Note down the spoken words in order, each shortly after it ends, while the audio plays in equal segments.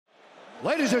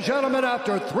Ladies and gentlemen,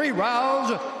 after 3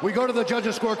 rounds, we go to the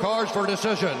judges' scorecards for a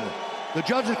decision. The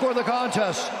judges score the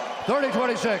contest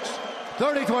 30-26,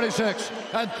 30-26,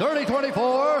 and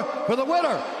 30-24 for the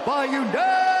winner by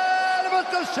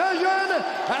unanimous decision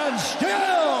and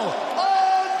still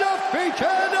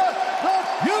undefeated, the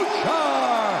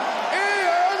future,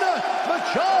 Ian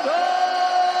Machado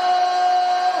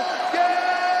Garry.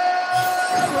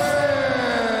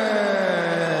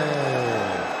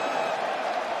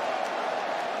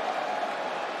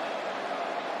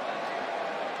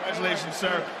 Congratulations,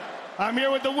 sir. I'm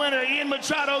here with the winner, Ian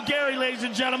Machado Garry, ladies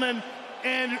and gentlemen,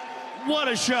 and what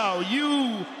a show.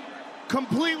 You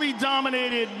completely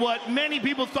dominated what many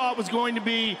people thought was going to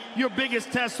be your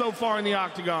biggest test so far in the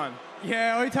Octagon.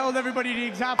 Yeah, I told everybody the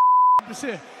exact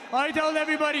opposite. I told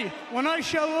everybody, when I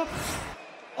show up,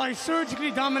 I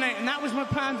surgically dominate, and that was my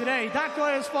plan today. That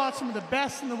guy has fought some of the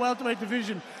best in the welterweight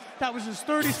division. That was his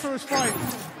 31st fight,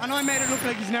 and I made it look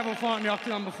like he's never fought in the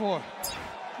Octagon before.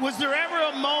 Was there ever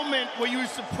a moment where you were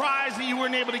surprised that you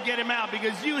weren't able to get him out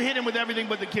because you hit him with everything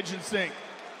but the kitchen sink?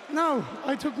 No,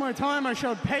 I took my time, I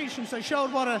showed patience, I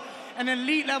showed what an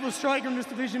elite level striker in this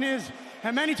division is.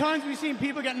 How many times have we seen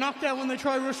people get knocked out when they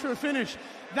try to rush for a finish?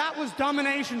 That was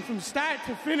domination from start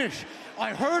to finish. I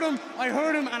heard him,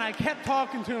 and I kept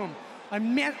talking to him. I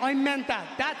meant that.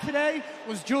 That today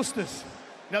was justice.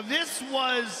 Now this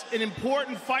was an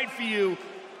important fight for you,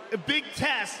 a big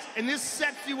test, and this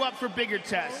sets you up for bigger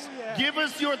tests. Oh, yeah. Give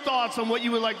us your thoughts on what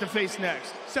you would like to face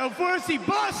next. So firstly,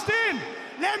 Boston,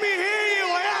 let me hear you.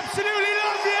 I absolutely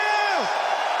love you.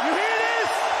 You hear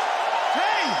this?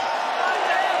 Hey,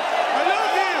 I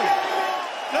love you.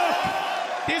 Look,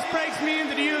 this breaks me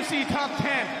into the UFC top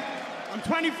 10. I'm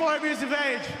 25 years of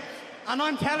age, and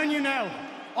I'm telling you now,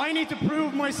 I need to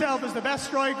prove myself as the best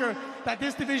striker that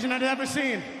this division had ever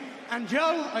seen. And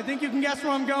Joe, I think you can guess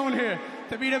where I'm going here.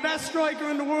 To be the best striker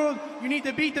in the world, you need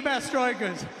to beat the best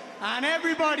strikers. And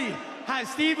everybody has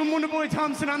Stephen Wonderboy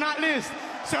Thompson on that list.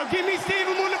 So give me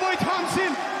Stephen Wonderboy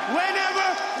Thompson whenever,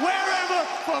 wherever,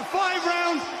 for 5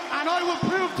 rounds, and I will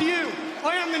prove to you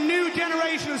I am the new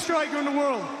generation of striker in the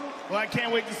world. Well, I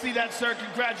can't wait to see that, sir.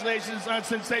 Congratulations on a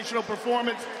sensational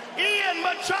performance. Ian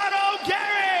Machado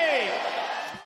Garry!